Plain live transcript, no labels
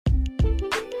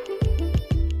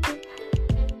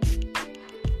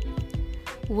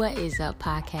What is up,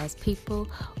 podcast people?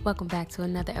 Welcome back to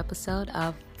another episode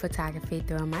of Photography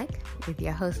Through a Mic with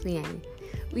your host, Leanne.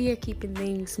 We are keeping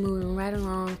things moving right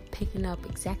along, picking up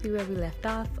exactly where we left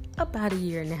off about a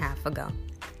year and a half ago.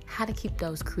 How to keep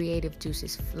those creative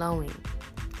juices flowing.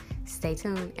 Stay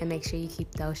tuned and make sure you keep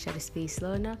those shutter speeds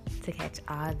slow enough to catch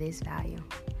all this value.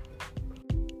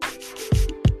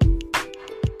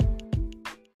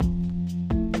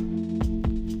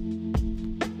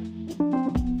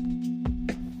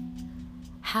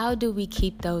 How do we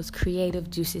keep those creative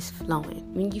juices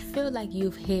flowing when you feel like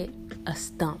you've hit a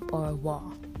stump or a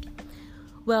wall?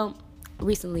 Well,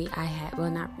 recently,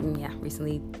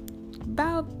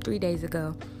 about 3 days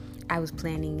ago, I was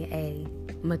planning a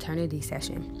maternity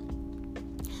session.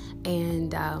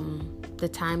 And the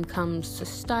time comes to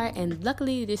start, and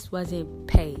luckily this wasn't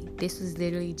paid. This was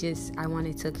literally just, I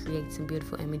wanted to create some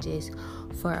beautiful images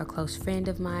for a close friend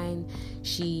of mine.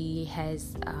 She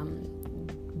has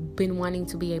been wanting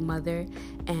to be a mother,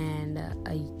 and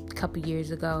a couple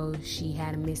years ago she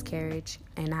had a miscarriage,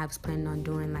 and I was planning on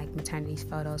doing like maternity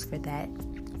photos for that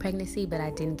pregnancy, but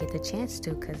I didn't get the chance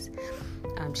to because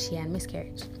she had a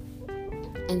miscarriage.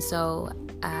 And so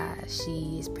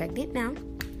she is pregnant now,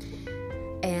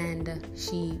 and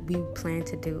we plan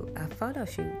to do a photo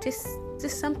shoot, just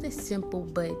something simple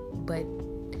but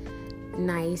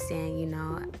nice, and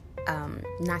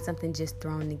not something just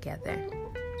thrown together,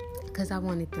 because I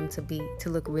wanted them to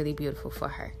look really beautiful for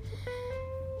her.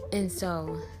 And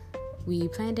so we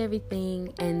planned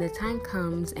everything, and the time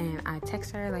comes, and I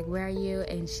text her like, "Where are you?"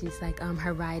 And she's like,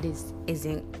 "Her ride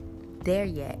isn't there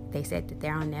yet. They said that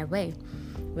they're on their way."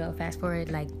 Well, fast forward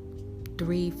like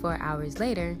 3-4 hours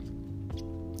later,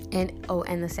 and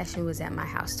the session was at my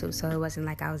house too, so it wasn't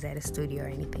like I was at a studio or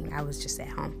anything. I was just at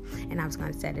home, and I was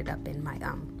going to set it up in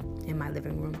my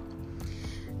living room.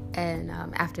 And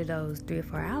after those 3 or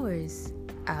 4 hours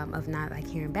of not like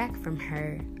hearing back from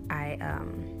her, I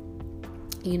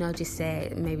just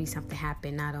said maybe something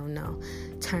happened, I don't know.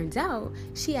 Turns out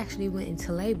she actually went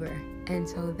into labor, and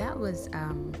so that was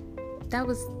a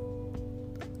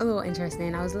little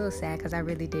interesting. I was a little sad because I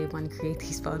really did want to create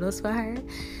these photos for her,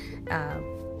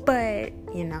 but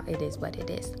it is what it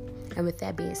is. And with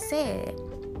that being said,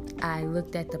 I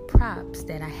looked at the props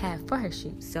that I had for her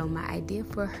shoot. So my idea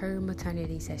for her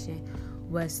maternity session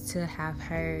was to have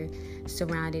her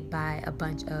surrounded by a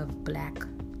bunch of black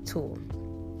tulle.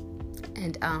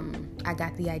 And I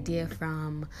got the idea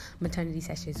from maternity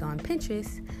sessions on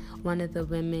Pinterest. One of the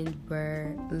women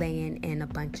were laying in a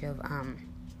bunch of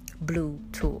blue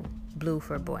tulle, blue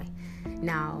for boy.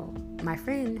 Now, my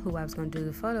friend who I was going to do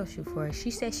the photo shoot for,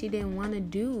 she said she didn't want to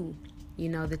do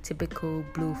the typical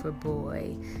blue for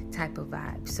boy type of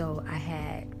vibe. So I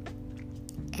had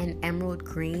an emerald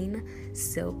green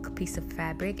silk piece of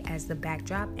fabric as the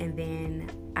backdrop, and then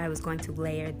I was going to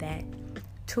layer that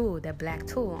black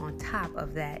tulle on top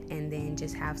of that, and then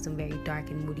just have some very dark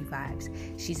and moody vibes.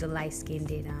 She's a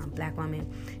light-skinned black woman,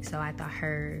 so I thought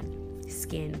her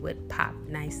skin would pop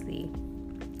nicely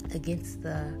against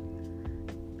the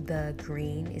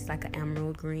green. It's like an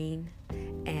emerald green,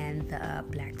 and the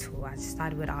black tulle. I just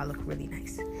thought it would all look really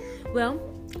nice. Well,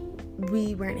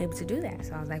 we weren't able to do that,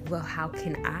 so I was like, well, how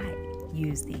can I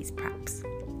use these props?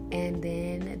 And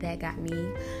then that got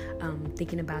me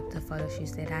thinking about the photo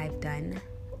shoots that I've done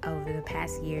over the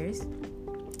past years,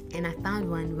 and I found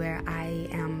one where I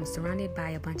am surrounded by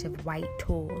a bunch of white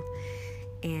tulle,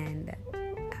 and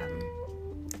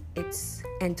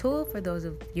tulle, for those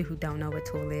of you who don't know what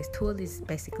tulle is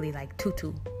basically like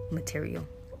tutu material.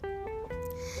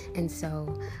 And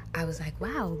so I was like,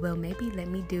 wow, well, maybe let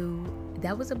me do,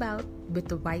 that was about, with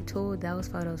the white tulle, those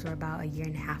photos were about a year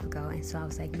and a half ago. And so I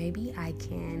was like, maybe I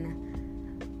can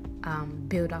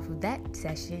build off of that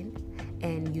session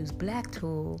and use black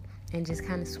tulle and just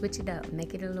kind of switch it up,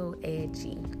 make it a little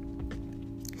edgy.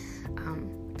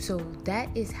 So that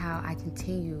is how I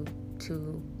continue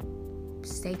to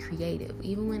stay creative,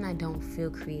 even when I don't feel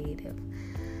creative.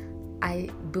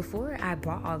 Before I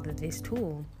bought all of this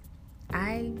tulle,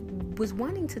 I was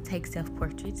wanting to take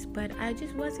self-portraits, but I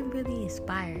just wasn't really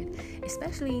inspired,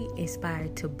 especially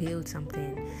inspired to build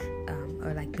something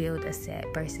or like build a set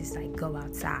versus like go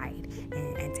outside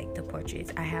and take the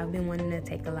portraits. I have been wanting to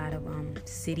take a lot of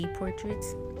city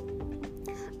portraits,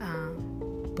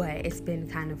 but it's been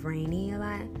kind of rainy a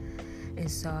lot. And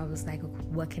so I was like,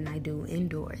 what can I do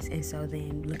indoors? And so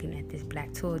then looking at this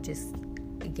black tulle just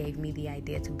gave me the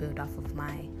idea to build off of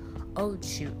my old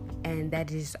shoot. And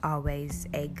that is always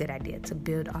a good idea, to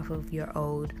build off of your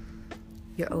old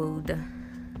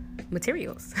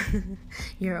materials,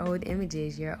 your old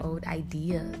images, your old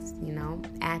ideas,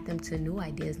 add them to new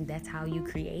ideas, and that's how you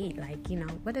create,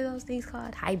 what are those things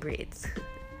called? Hybrids.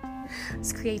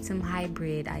 Let's create some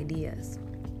hybrid ideas.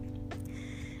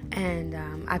 And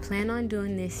I plan on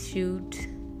doing this shoot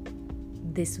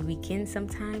this weekend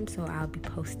sometime, so I'll be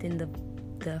posting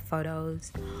the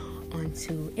photos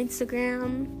onto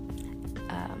Instagram.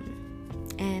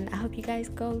 And I hope you guys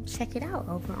go check it out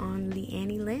over on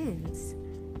Leannie Lens.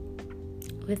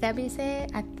 With that being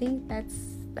said, I think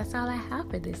that's all I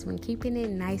have for this one. Keeping it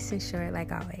nice and short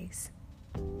like always.